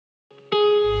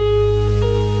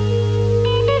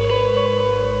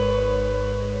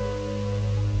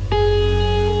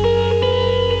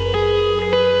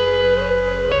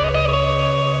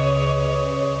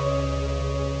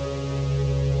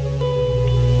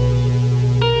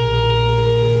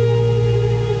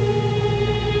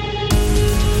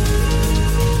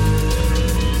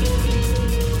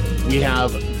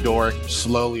Dorrick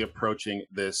slowly approaching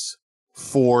this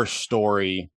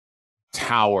 4-story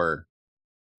tower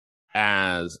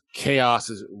as chaos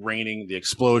is reigning, the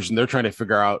explosion. They're trying to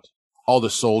figure out, all the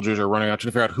soldiers are running out, trying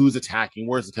to figure out who's attacking,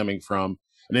 where's it coming from.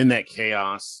 And in that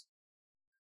chaos,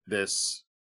 this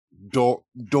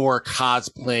Dorrick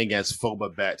cosplaying as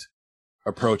Phobabet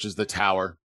approaches the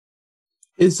tower.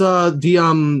 Is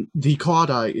the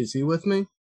Claudite, is he with me?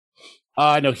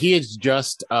 No, he has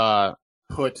just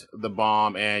put the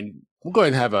bomb, and we'll go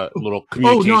ahead and have a little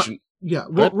communication.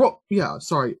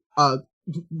 Sorry.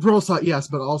 Rosat, yes,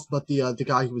 but the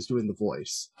guy who was doing the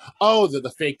voice. Oh,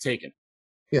 the fake Taken.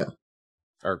 Yeah.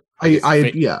 Or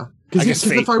yeah. I guess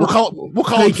fake. We'll call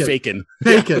him Faken.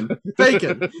 Bacon.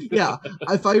 Yeah.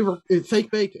 Fake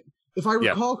bacon. If I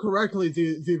recall correctly,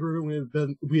 the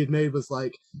agreement we had made was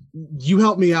like, you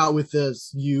help me out with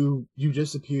this, you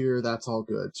disappear, that's all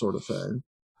good, sort of thing.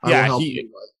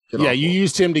 You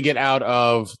used him to get out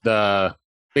of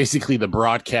basically the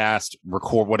broadcast,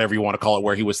 record, whatever you want to call it,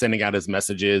 where he was sending out his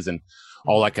messages and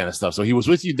all that kind of stuff. So he was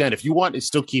with you then. If you want to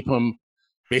still keep him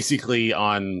basically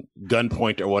on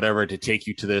gunpoint or whatever to take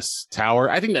you to this tower,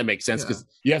 I think that makes sense because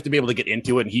you have to be able to get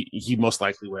into it, and he most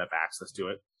likely would have access to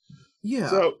it. Yeah.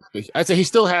 So I'd say he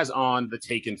still has on the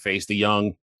Taken face, the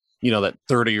young, that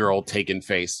 30-year-old Taken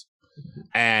face.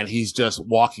 And he's just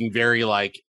walking very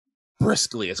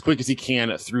briskly, as quick as he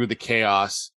can through the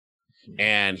chaos.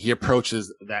 And he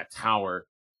approaches that tower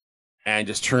and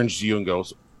just turns to you and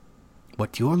goes,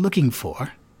 "What you're looking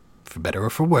for better or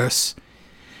for worse,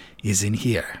 is in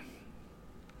here.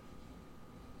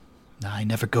 I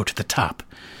never go to the top.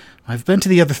 I've been to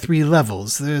the other 3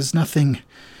 levels. There's nothing...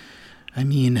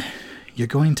 you're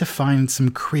going to find some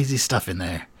crazy stuff in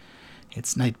there.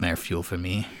 It's nightmare fuel for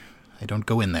me. I don't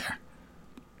go in there.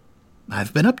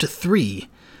 I've been up to 3,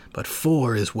 but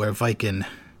 4 is where Viken...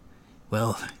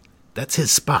 Well, that's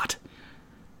his spot.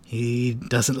 He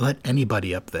doesn't let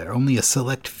anybody up there, only a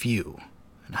select few,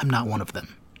 and I'm not one of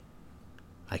them.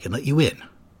 I can let you in.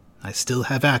 I still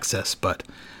have access, but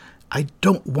I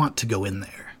don't want to go in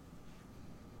there."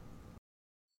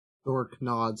 Dorrick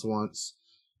nods once.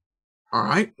 All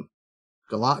right.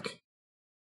 Good luck.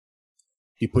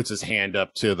 He puts his hand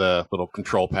up to the little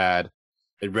control pad.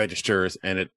 It registers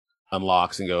and it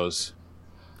unlocks and goes,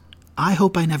 "I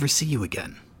hope I never see you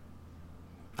again.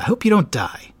 I hope you don't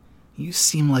die. You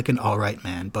seem like an alright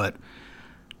man, but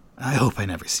I hope I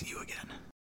never see you again."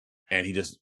 And he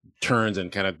just turns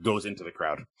and kind of goes into the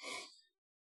crowd.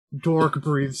 Dorrick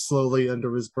breathes slowly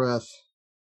under his breath.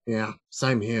 Yeah,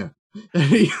 same here.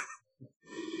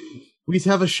 We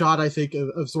have a shot, I think,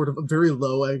 of sort of a very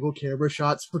low-angle camera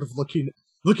shot, sort of looking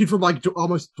from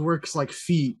almost Dorrick's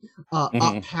feet up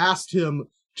past him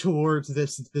towards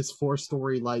this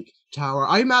 4-story tower.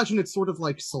 I imagine it's sort of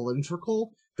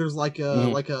cylindrical. There's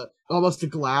almost a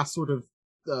glass sort of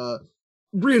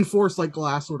reinforced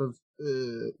glass sort of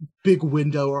big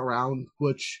window around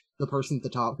which the person at the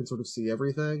top can sort of see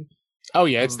everything. Oh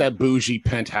yeah, it's that bougie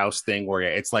penthouse thing where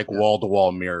it's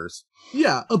wall-to-wall mirrors.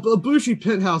 Yeah, a bougie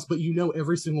penthouse, but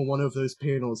every single one of those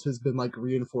panels has been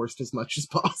reinforced as much as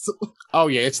possible. Oh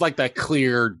yeah, it's like that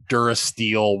clear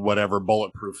Durasteel, whatever,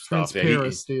 bulletproof stuff.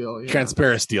 Transparent steel. Yeah.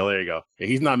 Transparent steel. There you go. Yeah,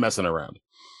 he's not messing around.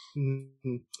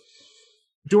 Mm-hmm.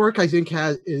 Dorrick, I think,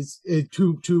 is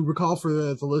to recall for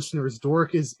the listeners.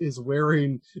 Dorrick is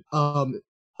wearing on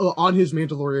his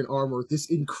Mandalorian armor this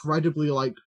incredibly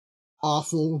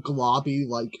awful, globby,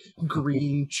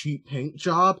 green, cheap paint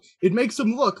job. It makes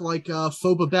him look like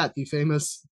Phobabet, the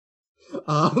famous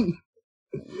Holovit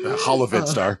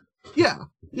star. Yeah.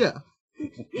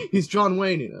 He's John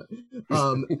Wayne in it.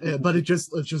 But it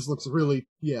just looks really,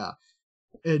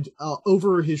 And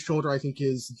over his shoulder, I think,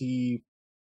 is the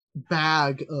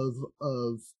bag of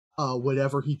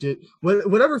whatever he did,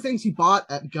 whatever things he bought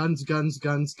at guns.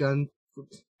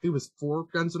 It was 4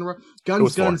 guns in a row.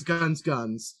 Guns.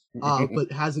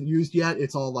 But hasn't used yet.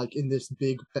 It's all in this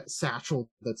big satchel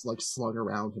that's slung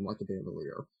around him like a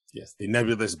bandolier. Yes, the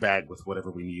nebulous bag with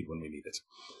whatever we need when we need it.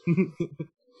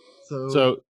 So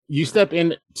So you step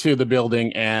into the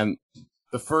building, and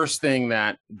the first thing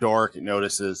that Dorrick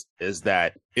notices is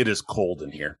that it is cold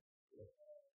in here.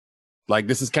 Like,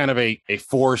 this is kind of a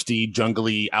foresty,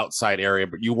 jungly outside area,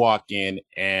 but you walk in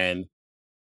and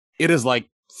it is like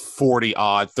 40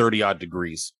 odd, 30 odd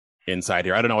degrees inside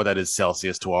here. I don't know what that is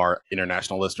Celsius to our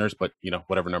international listeners, but you know,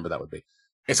 whatever number that would be.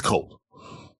 It's cold.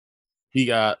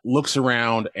 He looks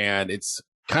around and it's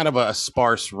kind of a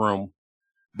sparse room.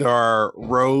 There are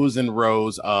rows and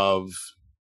rows of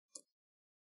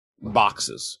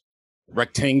boxes,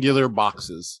 rectangular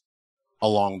boxes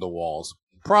along the walls.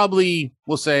 Probably,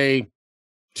 we'll say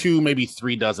 2, maybe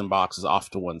 3 dozen boxes off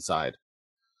to one side.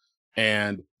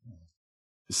 And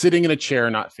sitting in a chair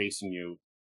not facing you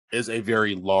is a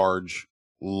very large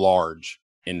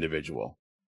individual.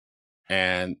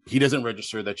 And he doesn't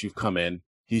register that you've come in.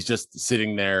 He's just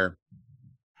sitting there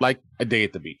like a day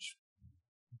at the beach.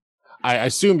 I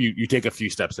assume you take a few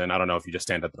steps in. I don't know if you just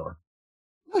stand at the door.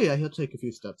 Oh, yeah, he'll take a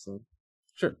few steps in.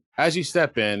 Sure. As you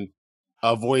step in,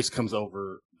 a voice comes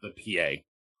over the PA.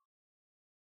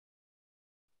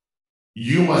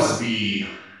 You must be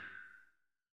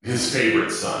his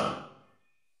favorite son.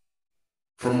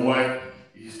 From what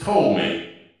he's told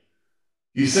me,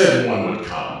 he said one would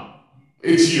come.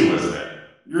 It's you, isn't it?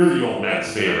 You're the old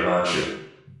man's favorite, aren't you?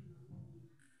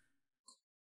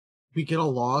 We get a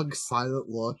long, silent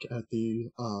look at the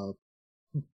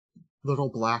little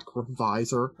black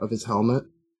visor of his helmet.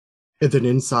 And then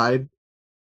inside,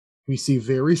 we see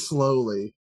very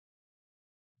slowly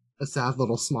a sad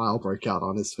little smile break out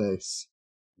on his face.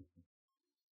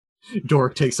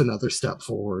 Dorrick takes another step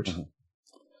forward. Mm-hmm.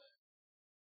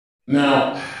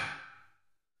 Now,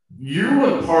 you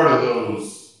weren't part of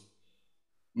those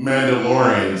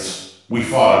Mandalorians we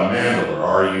fought on Mandalore,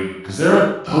 are you? Because there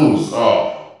are those,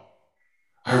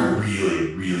 I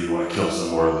really, really want to kill some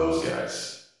more of those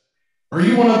guys. Are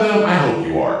you one of them? I hope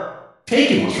you are.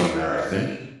 Taken was from there, I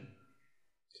think.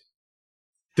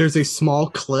 There's a small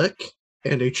click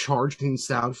and a charging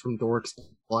sound from Dorrick's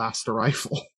blaster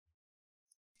rifle.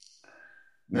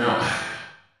 Now,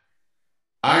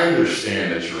 I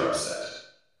understand that you're upset.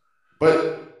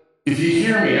 But if you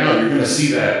hear me out, you're going to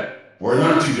see that we're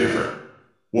not too different.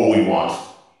 What we want.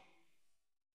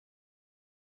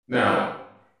 Now,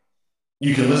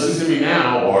 you can listen to me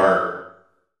now, or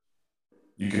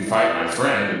you can fight my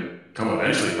friend and come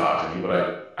eventually talk to me,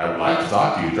 but I would like to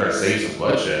talk to you and try to save some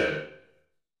bloodshed.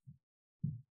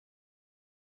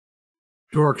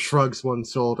 Dorrick shrugs one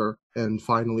shoulder and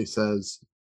finally says,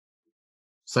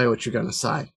 "Say what you're gonna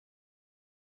say."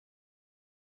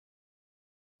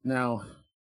 Now,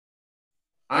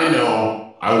 I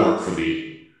know I work for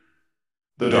the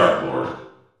Dark Lord,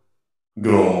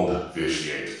 good old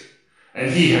Vitiate,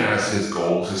 and he has his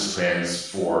goals, his plans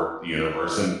for the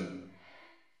universe, and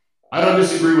I don't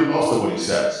disagree with most of what he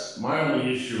says. My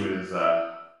only issue is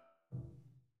our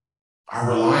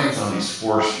reliance on these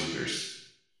Force users.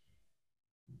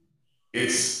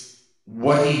 It's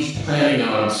what he's planning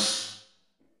on us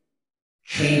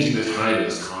changing the tide of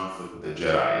this conflict with the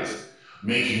Jedi is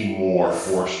making more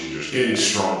Force users, getting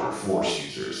stronger Force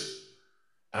users.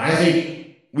 And I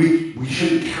think we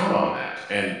shouldn't count on that.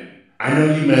 And I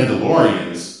know you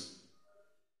Mandalorians,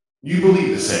 you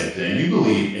believe the same thing. You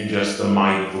believe in just the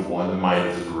might of the one, the might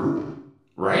of the group,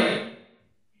 right?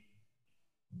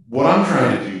 What I'm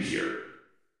trying to do here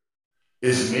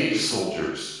is make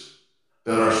soldiers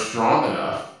that are strong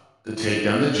enough to take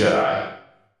down the Jedi,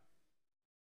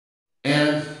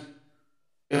 and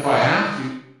if I have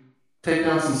to, take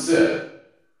down some Sith.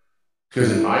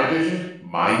 Because in my vision,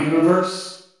 my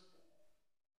universe,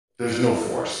 there's no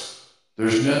Force.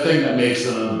 There's nothing that makes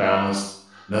it unbalanced,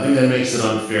 nothing that makes it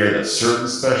unfair that certain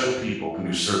special people can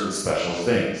do certain special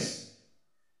things.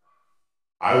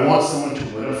 I want someone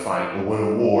to win a fight or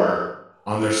win a war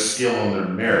on their skill and their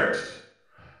merit,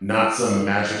 not some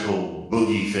magical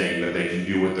boogie thing that they can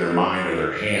do with their mind or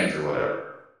their hands or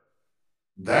whatever.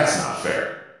 That's not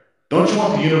fair. Don't you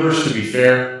want the universe to be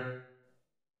fair?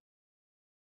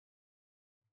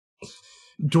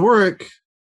 Dorrick,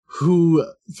 who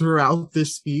throughout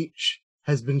this speech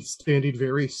has been standing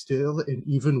very still and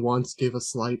even once gave a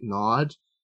slight nod.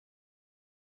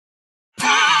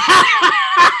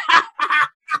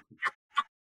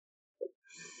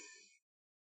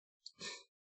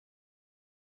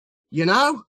 You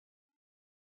know,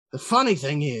 the funny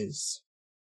thing is,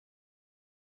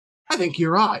 I think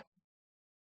you're right.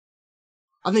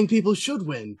 I think people should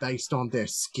win based on their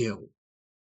skill.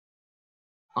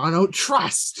 I don't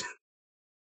trust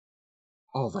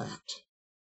all that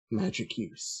magic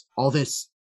use, all this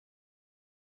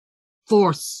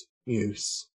Force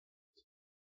use.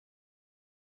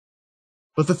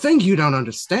 But the thing you don't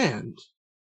understand,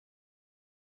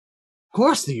 of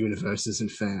course the universe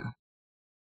isn't fair.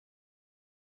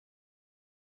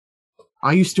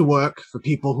 I used to work for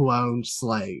people who owned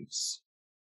slaves.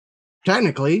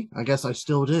 Technically, I guess I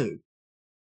still do.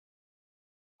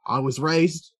 I was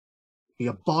raised to be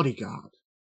a bodyguard.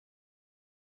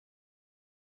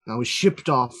 And I was shipped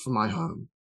off from my home.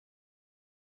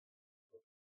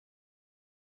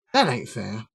 That ain't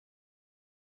fair.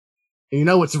 And you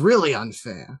know what's really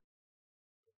unfair?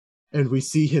 And we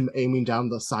see him aiming down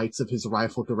the sights of his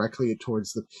rifle directly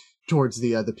towards the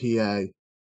PA.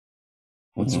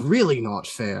 What's really not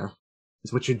fair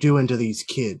is what you're doing to these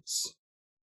kids.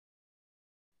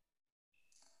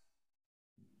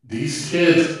 These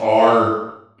kids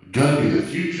are going to be the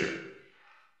future.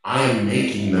 I am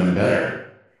making them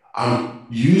better. I'm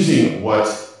using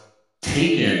what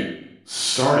Taken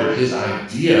started, his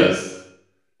ideas,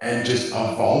 and just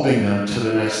evolving them to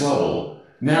the next level.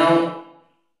 Now,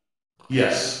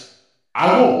 yes,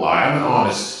 I won't lie, I'm an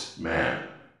honest man.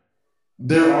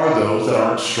 There are those that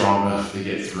aren't strong enough to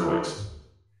get through it.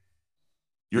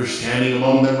 You're standing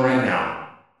among them right now.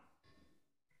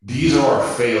 These are our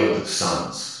failed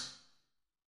sons.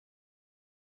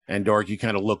 And Dorrick, you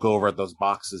kind of look over at those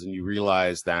boxes and you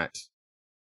realize that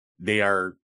they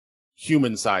are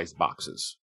human-sized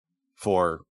boxes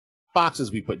for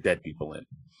boxes we put dead people in.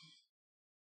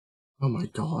 Oh my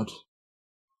god.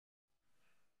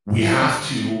 We have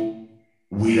to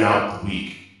weed out the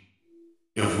weak.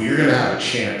 If we're going to have a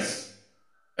chance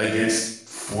against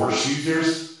Force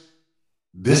users,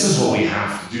 this is what we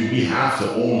have to do. We have to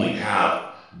only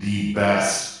have the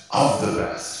best of the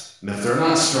best. And if they're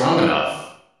not strong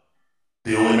enough,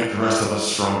 they only make the rest of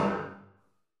us stronger.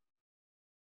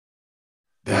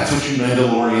 That's what you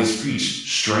Mandalorians preach,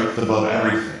 strength above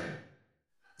everything.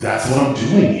 That's what I'm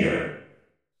doing here.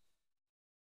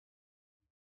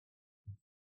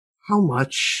 How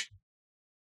much?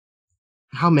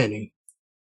 How many?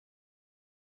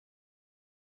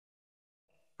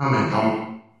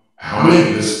 How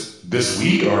many this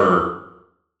week are...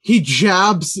 He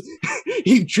jams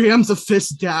a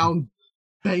fist down,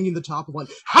 banging the top of one.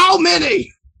 How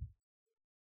many?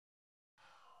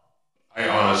 I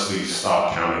honestly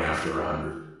stopped counting after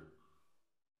 100.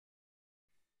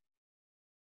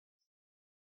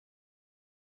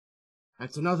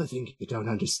 That's another thing you don't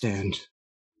understand.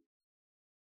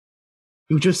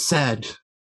 You just said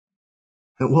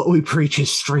that what we preach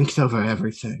is strength over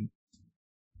everything.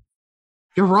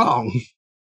 You're wrong.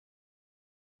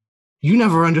 You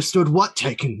never understood what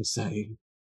Taken was saying.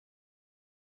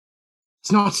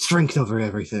 It's not strength over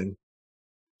everything.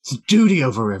 It's duty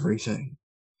over everything.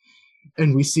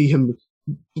 And we see him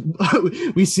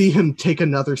take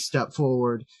another step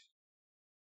forward.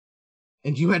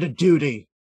 And you had a duty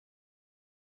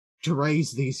to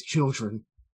raise these children,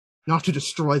 not to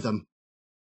destroy them.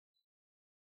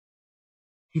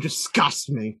 You disgust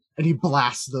me. And he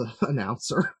blasts the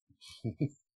announcer.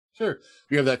 Sure.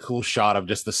 We have that cool shot of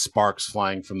just the sparks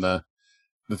flying from the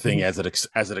thing as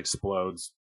it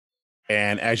explodes.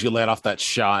 And as you let off that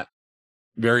shot,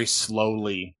 very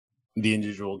slowly, the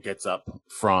individual gets up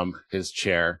from his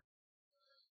chair.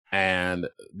 And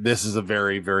this is a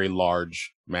very, very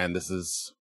large man. This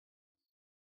is,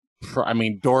 I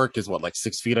mean, Dorrick is what, like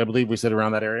 6 feet, I believe we said,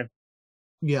 around that area?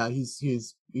 Yeah, he's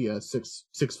 6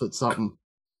 foot something.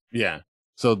 Yeah.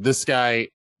 So this guy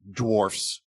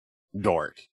dwarfs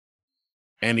Dorrick.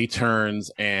 And he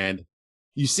turns and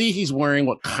you see he's wearing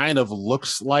what kind of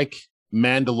looks like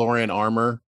Mandalorian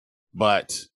armor,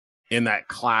 but in that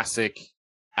classic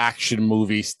action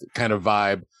movie kind of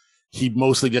vibe. He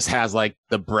mostly just has like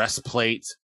the breastplate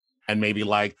and maybe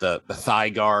like the thigh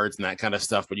guards and that kind of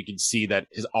stuff. But you can see that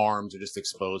his arms are just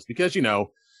exposed because, you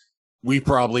know, we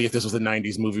probably, if this was a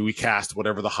 90s movie, we cast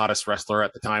whatever the hottest wrestler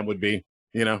at the time would be,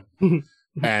 you know,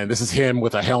 and this is him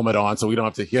with a helmet on. So he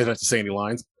doesn't have to say any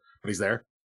lines, but he's there.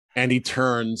 And he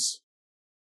turns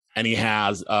and he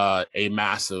has a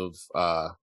massive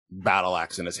battle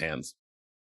axe in his hands.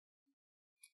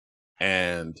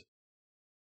 And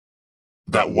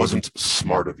that wasn't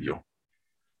smart of you.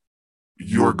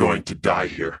 You're going to die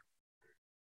here.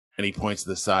 And he points to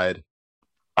the side.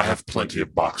 I have plenty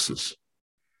of boxes.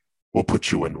 We'll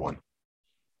put you in one.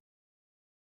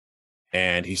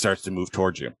 And he starts to move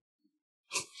towards you.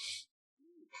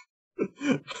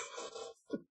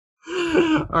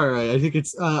 All right, I think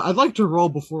it's. I'd like to roll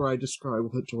before I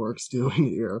describe what Dorrick's doing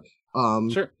here.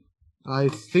 Sure. I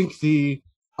think the.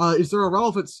 Is there a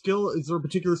relevant skill? Is there a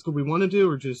particular skill we want to do,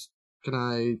 or just can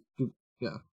I?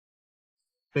 Yeah.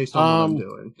 Based on what I'm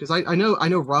doing, because I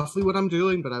know roughly what I'm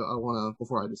doing, but I want to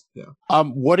before I just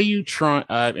What are you trying?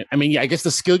 I mean, yeah, I guess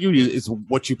the skill you use is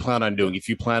what you plan on doing. If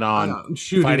you plan on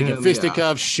fighting him,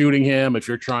 fisticuffs, shooting him, if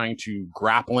you're trying to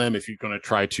grapple him, if you're going to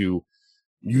try to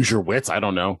use your wits, I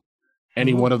don't know.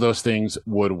 Any one of those things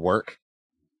would work.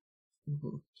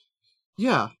 Mm-hmm.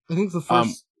 Yeah, I think the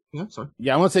first. Yeah, sorry.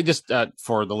 Yeah, I want to say just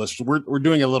for the listeners, we're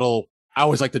doing a little. I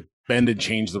always like to bend and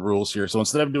change the rules here. So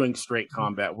instead of doing straight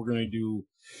combat, we're going to do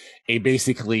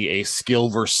basically a skill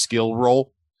versus skill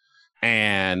roll,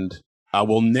 and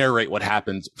we'll narrate what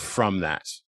happens from that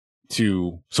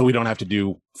so we don't have to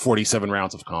do 47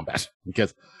 rounds of combat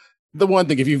because the one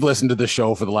thing, if you've listened to the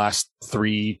show for the last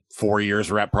 3-4 years,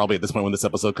 we're at probably at this point when this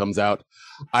episode comes out,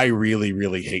 I really,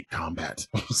 really hate combat.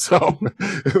 So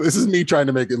this is me trying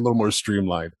to make it a little more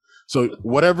streamlined. So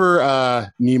whatever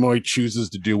Nimoy chooses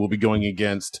to do will be going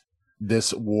against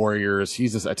this warrior's.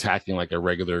 He's just attacking like a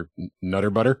regular nutter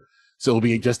butter. So it'll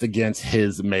be just against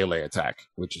his melee attack,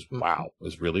 which is, wow,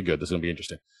 is really good. This is going to be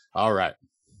interesting. All right.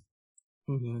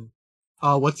 Mm-hmm.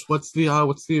 What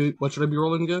should I be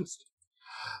rolling against?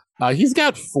 He's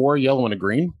got 4 yellow and a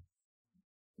green.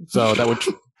 So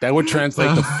that would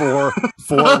translate to 4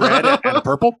 red and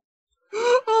purple.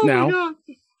 Oh now, my God.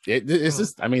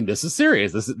 This is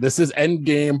serious. This is end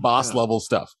game boss level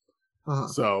stuff. Uh-huh.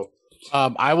 So,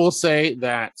 I will say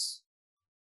that,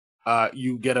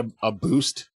 you get a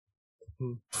boost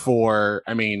for,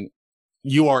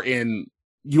 you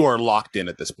are locked in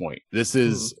at this point. This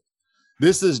is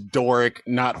Dorrick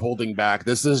not holding back.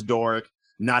 This is Dorrick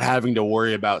not having to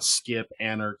worry about Skip,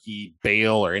 Anarchy,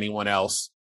 Bale, or anyone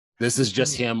else. This is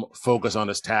just him focus on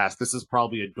his task. This is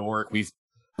probably a Dorrick we've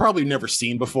probably never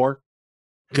seen before.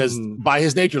 Because by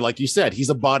his nature, like you said,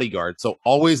 he's a bodyguard. So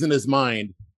always in his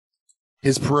mind,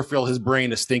 his peripheral, his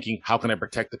brain is thinking, how can I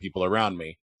protect the people around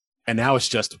me? And now it's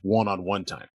just one-on-one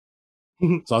time.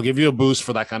 So I'll give you a boost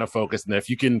for that kind of focus. And if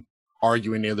you can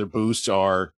argue any other boosts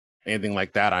or anything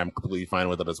like that, I'm completely fine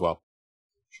with it as well.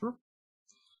 Sure.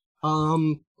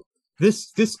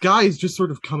 This guy is just sort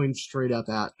of coming straight up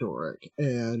at Dorrick,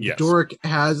 and yes. Dorrick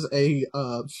has a,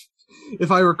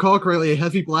 if I recall correctly, a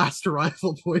heavy blaster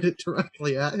rifle pointed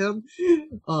directly at him.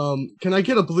 Can I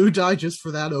get a blue die just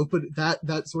for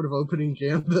that sort of opening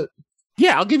gambit?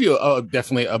 Yeah, I'll give you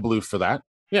definitely a blue for that.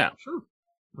 Yeah, sure.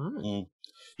 All right.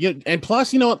 Yeah, and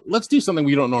plus, let's do something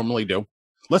we don't normally do.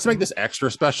 Let's make this extra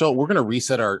special. We're going to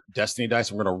reset our Destiny dice.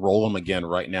 And we're going to roll them again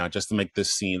right now just to make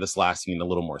this last scene, a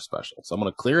little more special. So I'm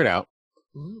going to clear it out.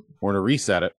 We're going to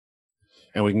reset it.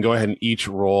 And we can go ahead and each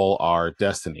roll our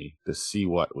Destiny to see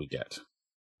what we get.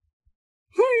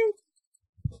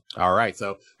 All right.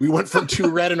 So we went from 2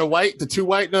 red and a white to 2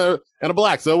 white and a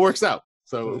black. So it works out.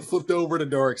 So it flipped over to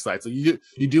Dorrick's side. So you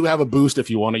do have a boost if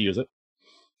you want to use it.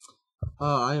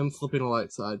 I am flipping a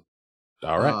light side.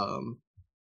 All right.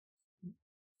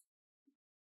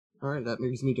 All right, that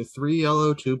moves me to 3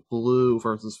 yellow, 2 blue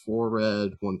versus 4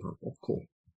 red, 1 purple. Cool.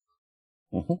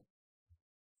 Mm-hmm.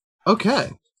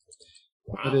 Okay.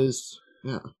 Wow. That is,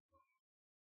 yeah.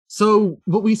 So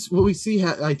what we see,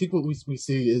 I think what we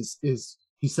see is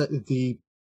he says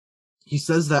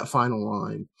that final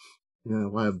line.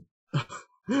 I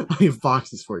have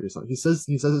boxes for you. So he says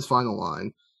his final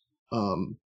line,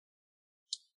 and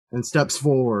steps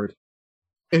forward,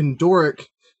 and Dorrick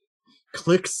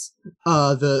clicks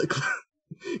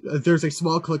there's a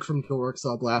small click from Dorrick's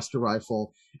blaster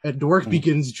rifle, and Dorrick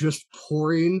begins just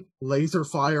pouring laser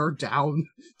fire down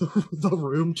the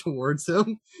room towards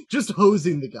him, just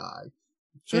hosing the guy.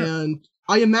 Sure. And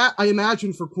I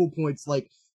imagine for cool points, like,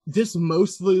 this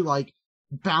mostly like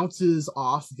bounces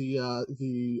off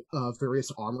the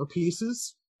various armor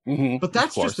pieces, but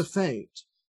that's just a feint.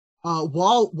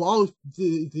 While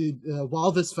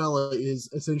this fella is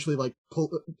essentially like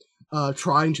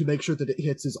trying to make sure that it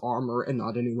hits his armor and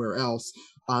not anywhere else,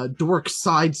 Dorrick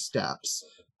sidesteps.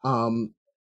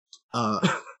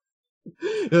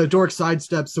 Dorrick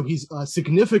sidesteps, so he's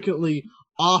significantly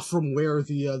off from where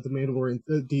the Mandalorian,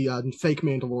 the fake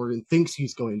Mandalorian thinks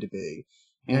he's going to be.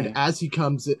 And as he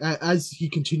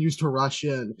continues to rush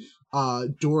in,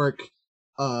 Dorrick's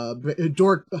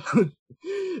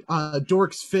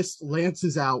fist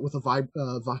lances out with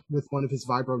with one of his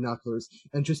vibro knucklers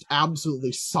and just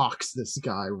absolutely socks this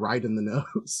guy right in the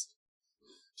nose.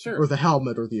 Sure. Or the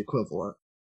helmet or the equivalent.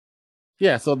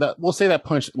 Yeah, so that we'll say that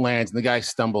punch lands and the guy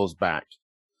stumbles back.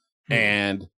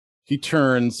 And he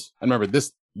turns, and remember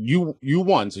this, you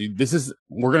won. So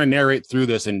we're gonna narrate through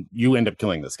this and you end up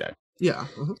killing this guy. Yeah.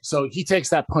 So he takes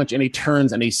that punch and he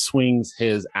turns and he swings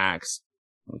his axe.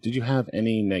 Did you have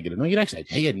any negative? No,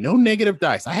 he had no negative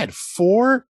dice. I had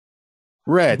 4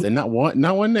 reds and not one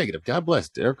negative. God bless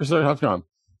Derek.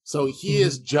 So he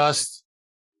is just,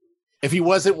 if he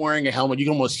wasn't wearing a helmet, you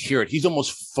can almost hear it. He's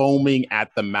almost foaming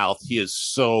at the mouth. He is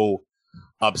so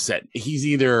upset. He's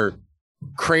either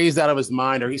crazed out of his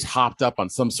mind or he's hopped up on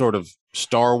some sort of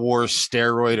Star Wars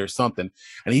steroid or something.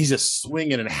 And he's just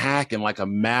swinging and hacking like a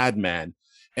madman.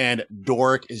 And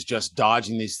Dorrick is just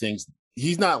dodging these things.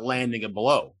 He's not landing a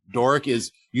blow. Dorrick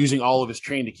is using all of his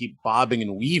training to keep bobbing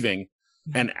and weaving.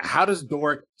 And how does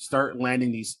Dorrick start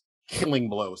landing these killing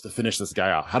blows to finish this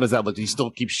guy off? How does that look? Does he still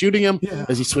keep shooting him? Yeah.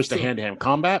 Does he switch to hand-to-hand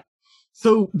combat?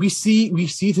 So we see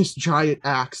this giant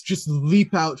axe just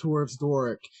leap out towards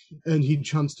Dorrick, and he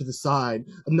jumps to the side.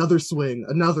 Another swing,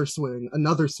 another swing,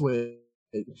 another swing.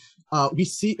 We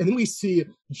see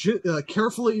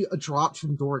carefully dropped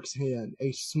from Dorrick's hand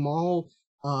a small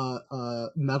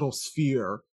metal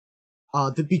sphere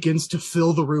that begins to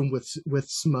fill the room with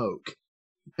smoke,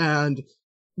 and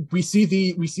we see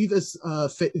this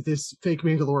fake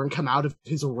Mandalorian come out of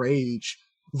his rage,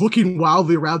 looking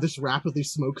wildly around this rapidly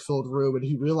smoke-filled room, and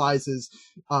he realizes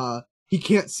he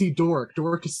can't see Dorrick.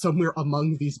 Dorrick is somewhere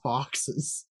among these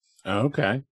boxes.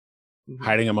 Okay.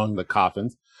 Hiding among the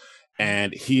coffins.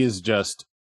 And he is just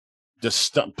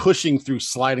pushing through,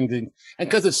 sliding things. And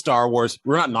because it's Star Wars,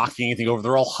 we're not knocking anything over.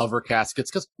 They're all hover caskets,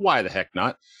 because why the heck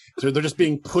not? So they're just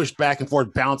being pushed back and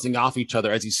forth, bouncing off each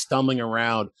other as he's stumbling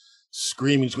around,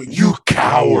 screaming, "You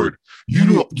coward!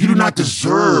 You do not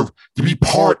deserve to be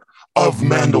part of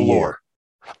Mandalore.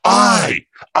 I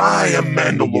am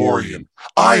Mandalorian.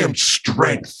 I am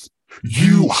strength.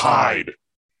 You hide."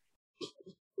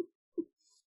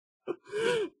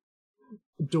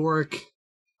 Dorrick,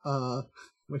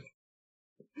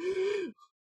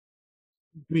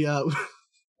 we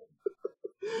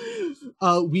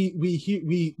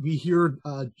hear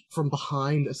from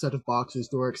behind a set of boxes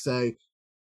Dorrick say,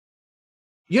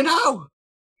 "You're not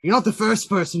the first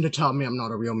person to tell me I'm not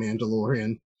a real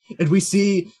Mandalorian." And we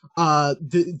see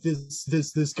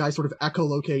this guy sort of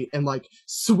echolocate and like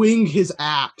swing his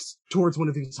axe towards one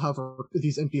of these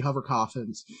empty hover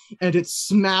coffins, and it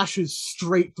smashes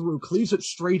straight through, cleaves it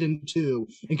straight in two,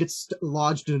 and gets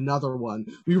lodged in another one.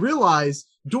 We realize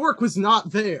Dorrick was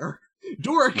not there.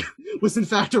 Dorrick was in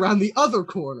fact around the other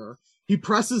corner. He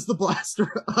presses the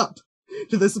blaster up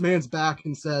to this man's back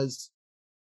and says,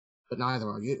 "But neither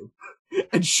are you,"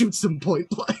 and shoots him point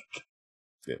blank.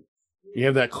 You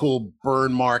have that cool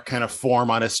burn mark kind of form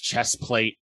on his chest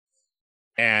plate,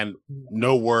 and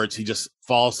no words. He just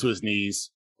falls to his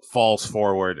knees, falls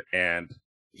forward, and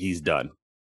he's done.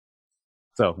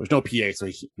 So there's no PA. So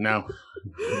now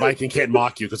Viking can't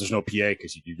mock you because there's no PA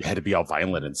because you had to be all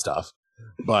violent and stuff.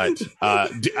 But I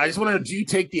just want to know, do you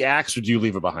take the axe or do you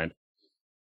leave it behind?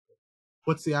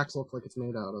 What's the axe look like it's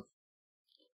made out of?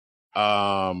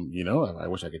 I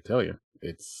wish I could tell you.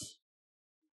 It's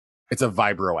a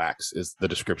vibro axe is the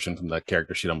description from the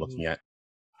character sheet I'm looking at.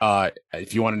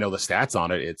 If you want to know the stats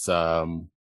on it, it's 8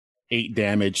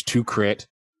 damage, 2 crit,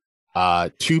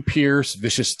 2 pierce,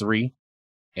 vicious 3,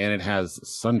 and it has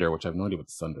sunder, which I have no idea what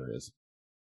the sunder is.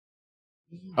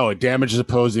 Oh, it damages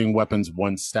opposing weapons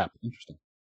 1 step. Interesting.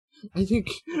 I think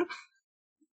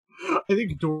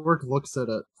Dorrick looks at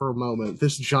it for a moment.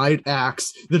 This giant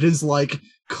axe that is like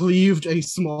cleaved a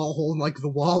small hole in like the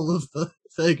wall of the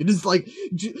thing. It is like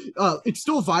it's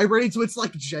still vibrating, so it's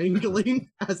like jangling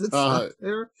as it's up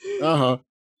there.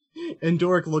 And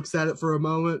Dorrick looks at it for a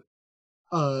moment,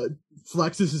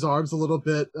 flexes his arms a little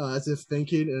bit as if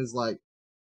thinking, and is like,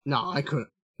 "No, I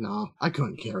couldn't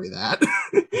carry that."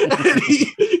 And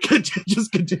he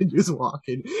just continues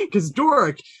walking, because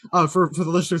Dorrick, for the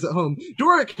listeners at home,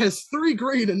 Dorrick has 3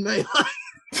 green in melee.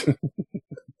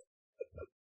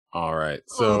 All right,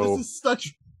 so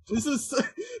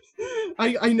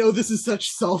I know this is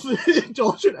such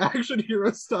self-indulgent action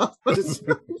hero stuff, but it's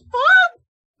fun.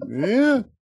 Yeah,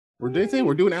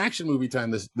 we're doing action movie time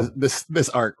this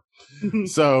arc.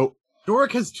 So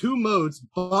Dorrick has 2 modes: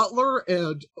 butler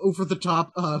and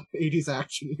over-the-top 80s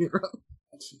action hero.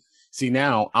 See,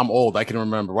 now I'm old. I can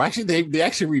remember. Well, actually, they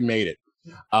actually remade it.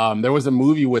 There was a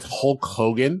movie with Hulk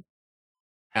Hogan,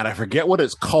 and I forget what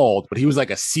it's called, but he was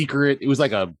like a secret. It was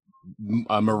like a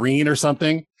Marine or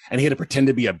something, and he had to pretend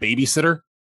to be a babysitter.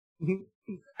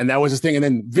 And that was his thing. And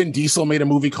then Vin Diesel made a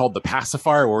movie called The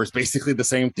Pacifier, where it's basically the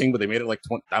same thing, but they made it like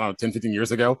 10, 15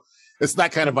 years ago. It's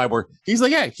that kind of vibe where he's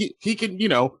like, yeah, he can,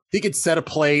 he can set a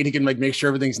plate. He can like make sure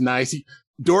everything's nice.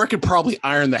 Dorrick could probably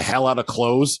iron the hell out of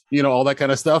clothes, all that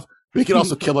kind of stuff. But he can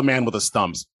also kill a man with his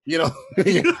thumbs,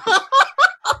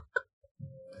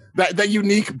 that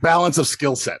unique balance of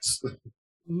skill sets.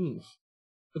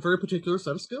 A very particular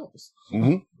set of skills.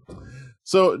 Mm-hmm.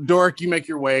 So, Dorrick, you make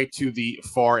your way to the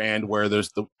far end where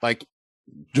there's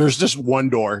just one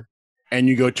door, and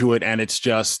you go to it, and it's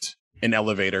just an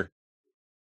elevator,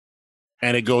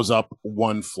 and it goes up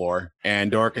 1 floor, and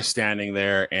Dorrick is standing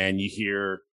there, and you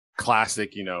hear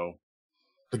classic,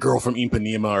 the girl from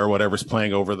Ipanema or whatever's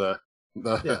playing over the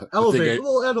elevator,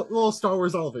 little Star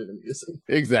Wars elevator music.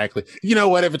 Exactly. You know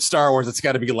what? If it's Star Wars, it's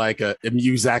got to be like a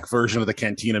Muzak version of the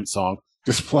Cantina song,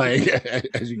 just playing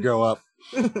as you go up.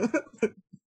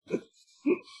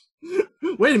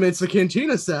 Wait a minute, it's the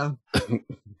Cantina sound.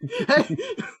 Hey,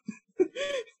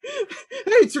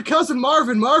 it's your cousin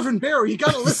Marvin Barry. You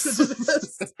gotta listen to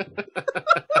this. This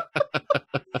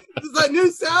is that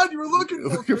new sound you were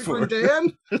looking for,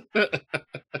 Dan.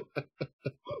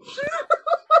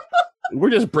 We're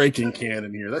just breaking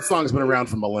canon here. That song's been around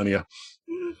for millennia.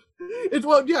 It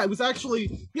was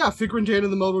actually Figure and Dan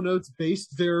and the Moto Notes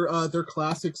based their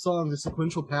classic song, The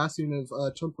Sequential Passing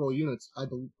of Temporal Units, I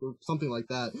believe, or something like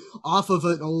that, off of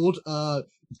an old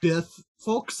Biff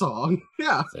folk song.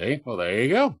 Yeah. See? Well, there you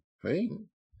go. See?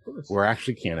 We're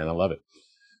actually canon. I love it.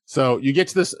 So you get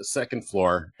to this second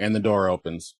floor, and the door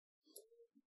opens,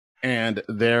 and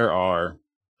there are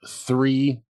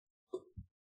 3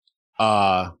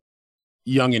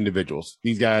 young individuals.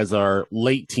 These guys are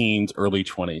late teens, early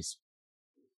 20s.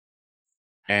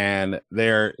 And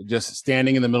they're just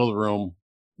standing in the middle of the room,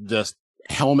 just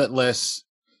helmetless.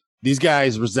 These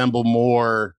guys resemble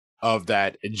more of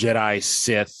that Jedi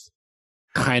Sith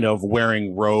kind of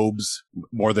wearing robes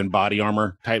more than body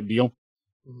armor type deal.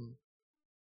 Mm-hmm.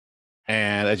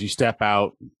 And as you step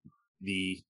out,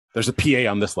 there's a PA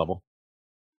on this level.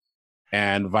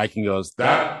 And Viking goes,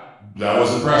 That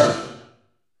was impressive.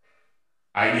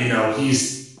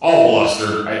 He's all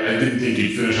bluster. I didn't think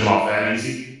you'd finish him off that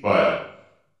easy, but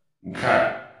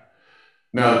okay.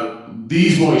 Now,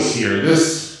 these boys here,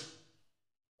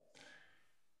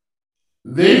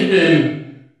 they've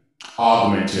been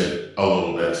augmented a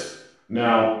little bit.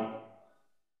 Now,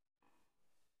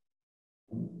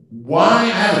 I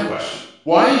have a question.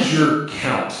 Why is your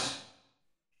count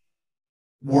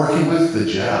working with the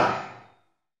Jedi?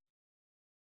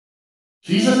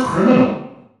 He's a criminal.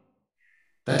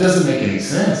 That doesn't make any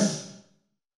sense.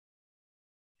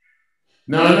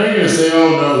 Now, I know you're going to say,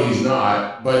 oh, no, he's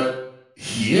not, but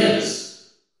he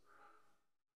is.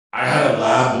 I had a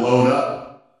lab blown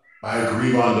up by a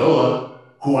Grievondola,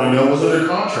 who I know was under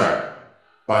contract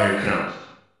by your count.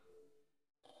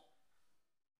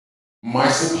 My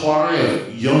supply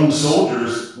of young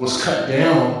soldiers was cut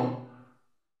down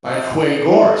by Quay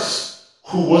Goris,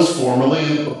 who was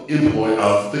formerly employed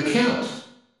of the count.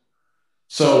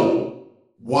 So,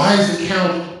 why is the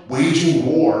Count waging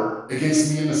war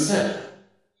against me and the Sith?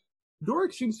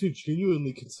 Dorrick seems to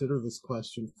genuinely consider this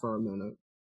question for a minute.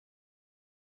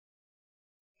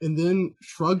 And then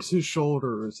shrugs his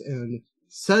shoulders and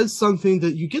says something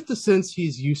that you get the sense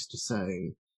he's used to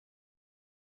saying.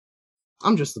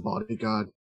 I'm just the bodyguard.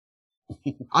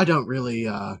 I don't really,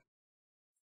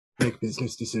 make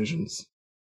business decisions.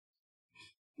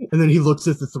 And then he looks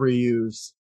at the 3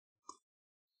 U's.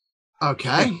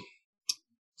 Okay.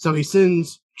 So he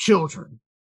sends children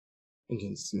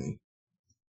against me.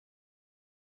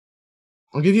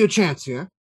 I'll give you a chance here.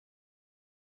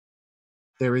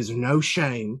 There is no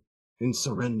shame in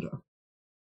surrender.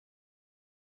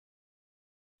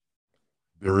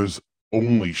 There is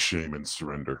only shame in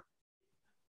surrender.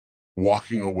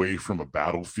 Walking away from a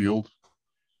battlefield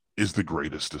is the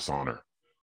greatest dishonor.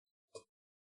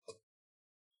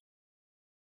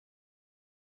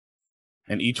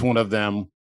 And each one of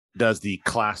them does the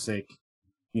classic,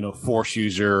 Force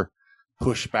user,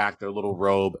 push back their little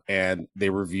robe, and they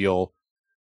reveal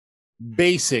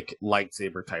basic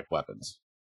lightsaber type weapons.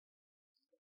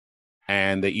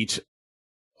 And they each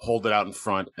hold it out in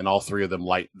front, and all 3 of them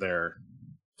light their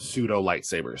pseudo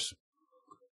lightsabers.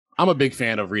 I'm a big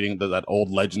fan of reading that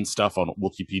old legend stuff on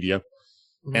Wikipedia.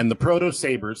 Mm-hmm. And the proto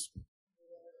sabers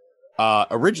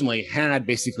originally had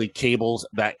basically cables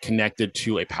that connected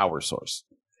to a power source.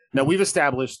 Now, we've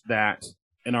established that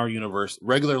in our universe,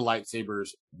 regular lightsabers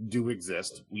do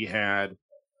exist. We had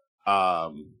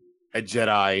a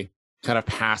Jedi kind of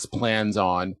pass plans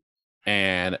on,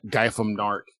 and Guy from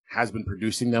Narc has been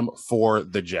producing them for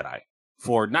the Jedi.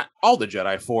 For not all the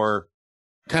Jedi, for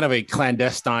kind of a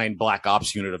clandestine black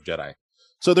ops unit of Jedi.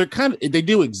 So they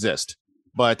do exist,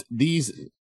 but these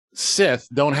Sith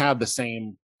don't have the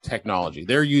same technology.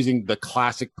 They're using the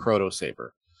classic proto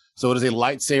saber. So it is a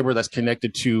lightsaber that's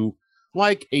connected to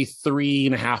like a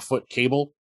 3.5-foot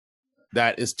cable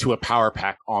that is to a power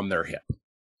pack on their hip.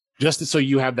 Just so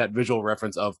you have that visual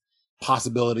reference of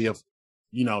possibility of,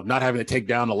 not having to take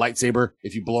down a lightsaber.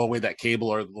 If you blow away that cable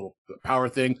or the little power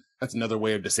thing, that's another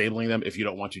way of disabling them if you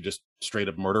don't want to just straight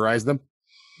up murderize them.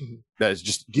 Mm-hmm. That is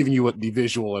just giving you the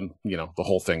visual and, the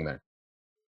whole thing there.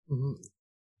 Mm-hmm.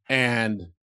 And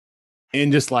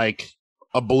in just like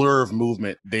a blur of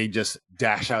movement, they just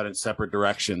dash out in separate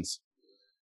directions,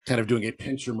 kind of doing a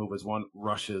pincher move as one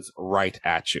rushes right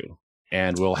at you.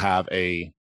 And we'll have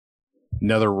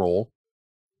another roll.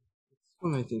 This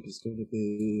one I think is going to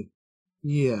be,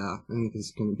 I think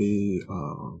it's going to be,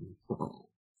 all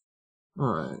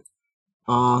right.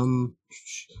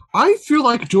 I feel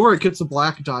like Dorrick gets a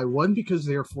black die, one, because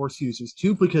they are Force users,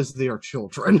 two, because they are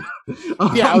children.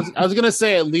 Yeah, I was gonna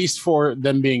say, at least for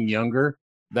them being younger,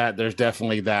 that there's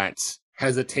definitely that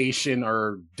hesitation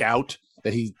or doubt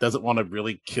that he doesn't want to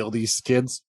really kill these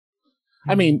kids.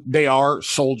 I mean, they are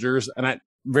soldiers, and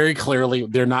very clearly,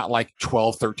 they're not like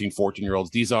 12, 13,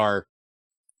 14-year-olds. These are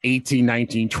 18,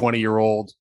 19,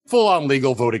 20-year-old, full-on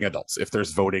legal voting adults, if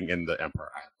there's voting in the Empire.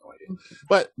 I have no idea.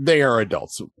 But they are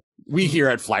adults. We here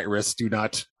at Flight Risk do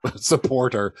not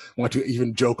support or want to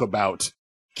even joke about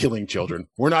killing children.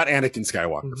 We're not Anakin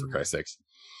Skywalker, for Christ's sakes.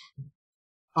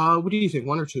 What do you think?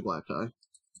 One or two black die?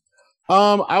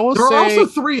 I will there say... are also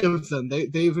three of them.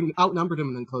 They've outnumbered him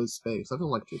in enclosed space. I feel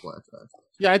like two black die.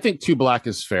 Yeah, I think two black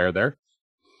is fair there.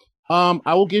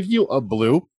 I will give you a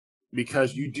blue,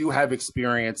 because you do have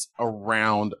experience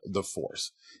around the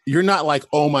Force. You're not like,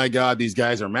 oh my God, these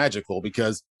guys are magical,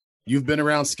 because you've been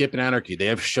around Skip and Anarchy. They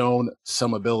have shown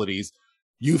some abilities.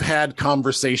 You've had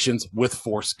conversations with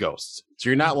Force ghosts. So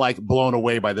you're not like blown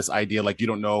away by this idea, like you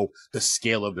don't know the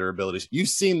scale of their abilities. You've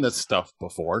seen this stuff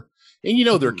before, and you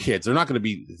know they're kids. They're not going to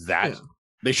be that,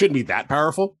 they shouldn't be that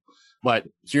powerful, but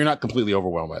so you're not completely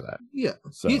overwhelmed by that. Yeah.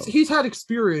 So he's had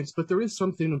experience, but there is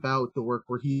something about the work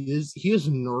where he is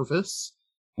nervous.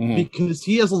 Because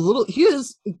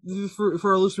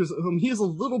for our listeners at home, he has a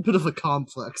little bit of a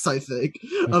complex, I think,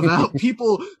 about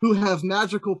people who have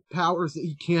magical powers that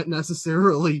he can't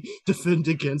necessarily defend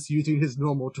against using his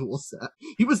normal tool set.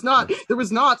 There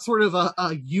was not sort of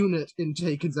a unit in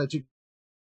Taken's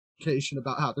education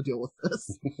about how to deal with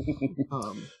this.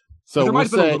 So there might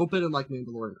have been a little bit in like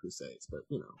Mandalorian Crusades, but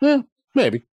yeah,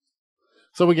 maybe.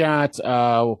 So we got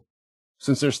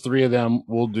since there's three of them,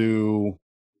 we'll do.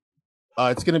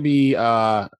 It's going to be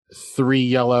 3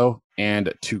 yellow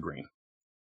and 2 green.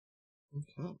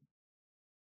 Okay.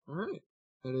 All right.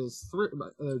 That is 3.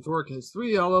 Dorrick has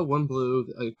 3 yellow, 1 blue,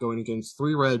 going against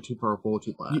 3 red, 2 purple,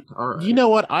 2 black. All right. You know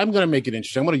what? I'm going to make it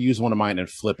interesting. I'm going to use one of mine and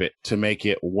flip it to make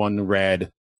it 1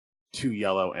 red, 2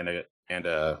 yellow, and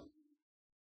a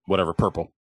whatever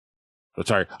purple. Oh,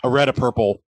 sorry, a red, a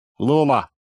purple. Lula.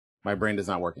 My brain is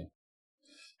not working.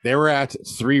 They were at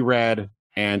 3 red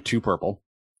and 2 purple.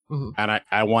 And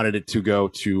I wanted it to go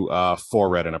to 4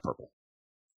 red and a purple.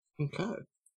 Okay.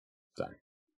 Sorry.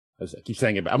 I keep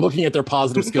saying it, but I'm looking at their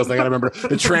positive skills. And I got to remember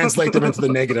to translate them into the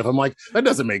negative. I'm like, that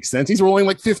doesn't make sense. He's rolling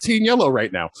like 15 yellow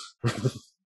right now.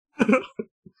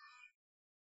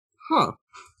 Huh.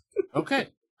 Okay.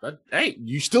 But hey,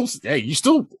 you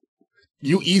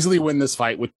easily win this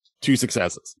fight with 2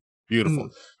 successes. Beautiful.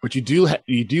 But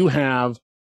you do have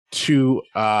 2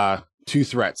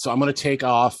 threats. So I'm going to take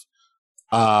off.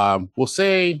 We'll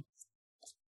say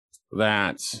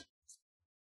that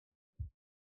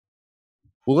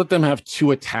we'll let them have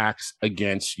 2 attacks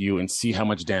against you and see how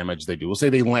much damage they do. We'll say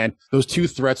they land. Those 2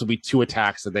 threats will be 2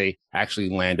 attacks that they actually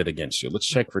landed against you. Let's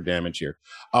check for damage here.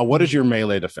 What is your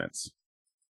melee defense?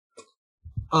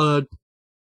 1.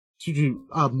 You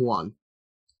have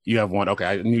 1. Okay,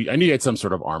 I knew you had some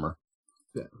sort of armor.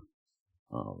 Yeah.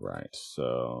 All right.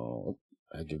 So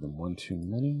I give them 1 too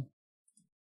many.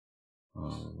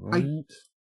 All right.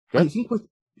 I think with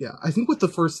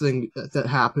the first thing that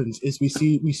happens is we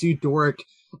see Dorrick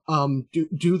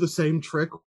do the same trick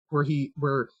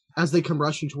where as they come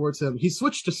rushing towards him, he's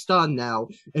switched to stun now,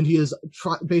 and he is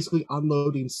basically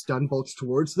unloading stun bolts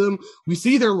towards them. We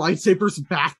see their lightsabers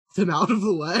back them out of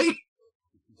the way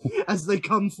as they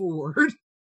come forward.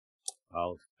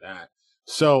 Oh, that.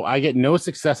 So I get no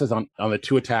successes on the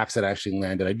 2 attacks that actually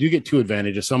landed. I do get 2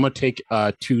 advantages, so I'm going to take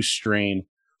 2 strain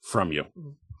from you.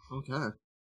 Okay.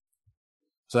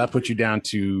 So that puts you down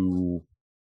to,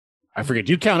 I forget,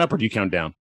 do you count up or do you count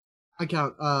down? I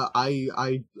count,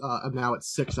 I'm now at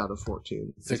 6 out of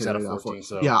 14. 6 out of 14.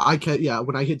 So yeah, I can,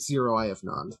 when I hit 0, I have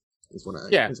none.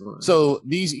 So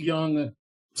these young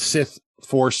Sith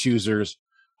Force users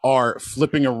are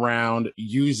flipping around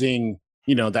using,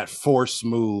 that Force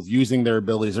move, using their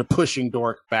abilities. They're pushing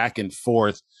Dorrick back and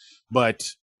forth, but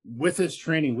with his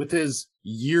training, with his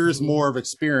years more of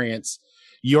experience,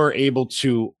 you're able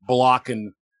to block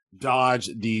and dodge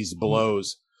these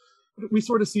blows. We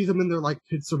sort of see them in their like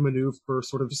pincer maneuver,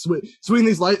 sort of swing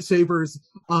these lightsabers.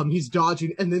 He's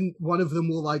dodging, and then one of them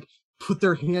will like put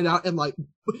their hand out and like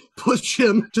push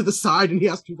him to the side, and he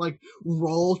has to like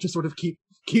roll to sort of keep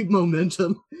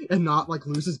momentum and not like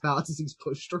lose his balance as he's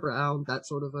pushed around, that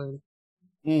sort of thing.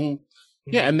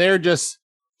 Yeah, and they're just,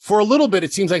 for a little bit,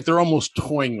 it seems like they're almost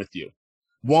toying with you.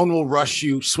 One will rush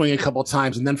you, swing a couple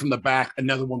times, and then from the back,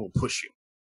 another one will push you.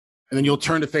 And then you'll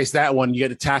turn to face that one, you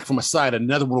get attacked from a side,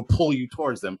 another one will pull you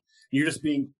towards them. You're just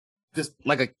being just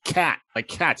like a cat, like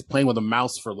cats playing with a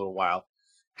mouse for a little while.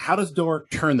 How does Dorrick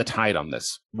turn the tide on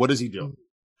this? What does he do?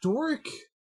 Dorrick,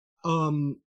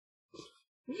 so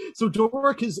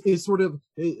Dorrick is sort of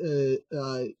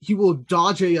he will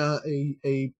dodge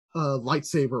a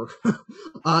lightsaber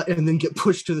and then get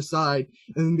pushed to the side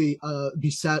and then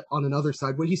be set on another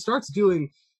side. What he starts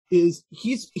doing is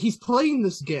he's playing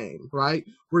this game, right,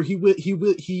 where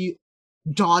he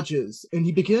dodges, and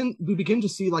we begin to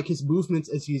see like his movements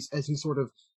as he's sort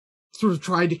of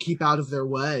trying to keep out of their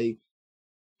way.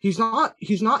 He's not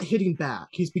hitting back.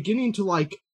 He's beginning to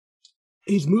like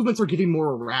his movements are getting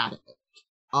more erratic.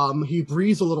 He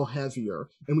breathes a little heavier,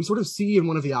 and we sort of see in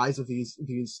one of the eyes of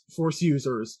these Force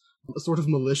users a sort of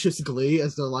malicious glee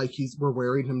as they're like we're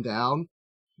wearing him down.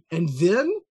 And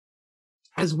then,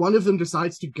 as one of them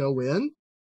decides to go in,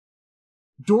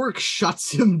 Dorrick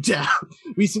shuts him down.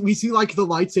 We see like the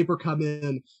lightsaber come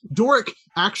in. Dorrick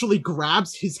actually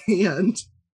grabs his hand,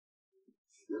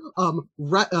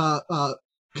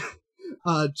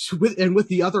 with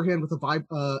the other hand, with a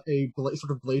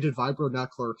sort of bladed vibro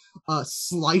knuckler,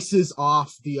 slices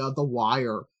off the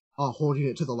wire, holding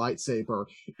it to the lightsaber,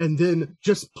 and then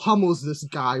just pummels this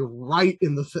guy right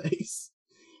in the face.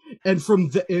 And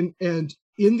and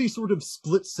in the sort of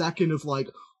split second of like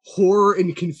horror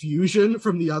and confusion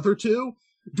from the other two,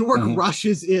 Dorrick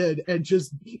rushes in and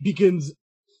just begins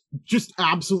just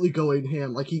absolutely going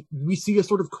ham. Like we see a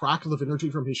sort of crackle of energy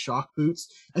from his shock boots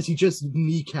as he just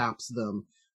kneecaps them.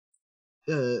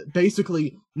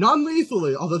 Basically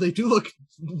non-lethally, although they do look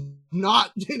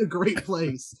not in a great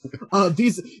place.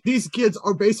 These kids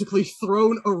are basically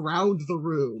thrown around the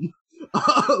room,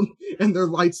 and their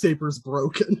lightsabers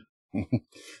broken.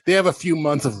 They have a few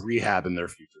months of rehab in their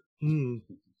future.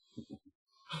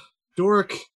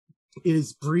 Dorrick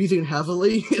is breathing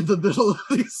heavily in the middle of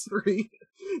these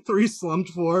three slumped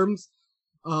forms.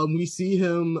 We see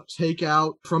him take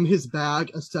out from his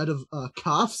bag a set of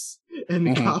cuffs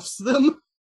and cuffs them.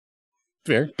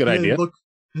 Fair, good idea.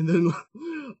 And then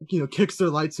kicks their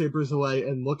lightsabers away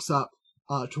and looks up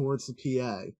towards the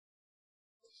PA.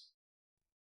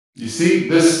 You see,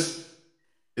 this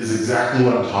is exactly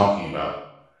what I'm talking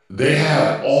about. They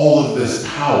have all of this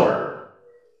power,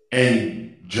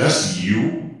 and just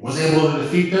you was able to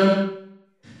defeat them?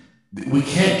 We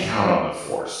can't count on the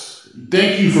Force.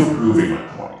 Thank you for proving my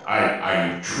point.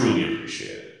 I truly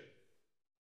appreciate it.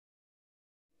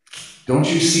 Don't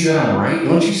you see that I'm right?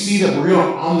 Don't you see that we're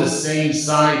on the same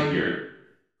side here?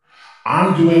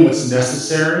 I'm doing what's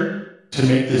necessary to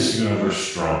make this universe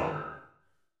stronger,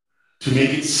 to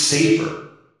make it safer.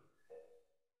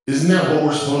 Isn't that what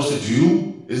we're supposed to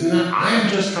do? Isn't that? I'm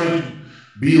just trying to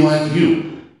be like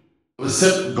you.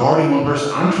 Except guarding one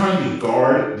person, I'm trying to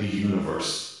guard the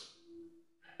universe.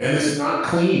 And it's not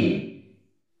clean.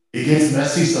 It gets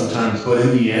messy sometimes, but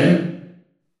in the end,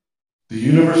 the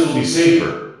universe will be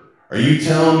safer. Are you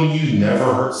telling me you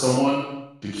never hurt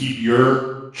someone to keep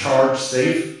your charge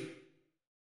safe?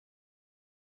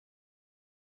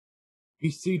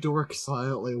 You see Dorrick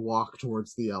silently walk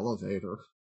towards the elevator.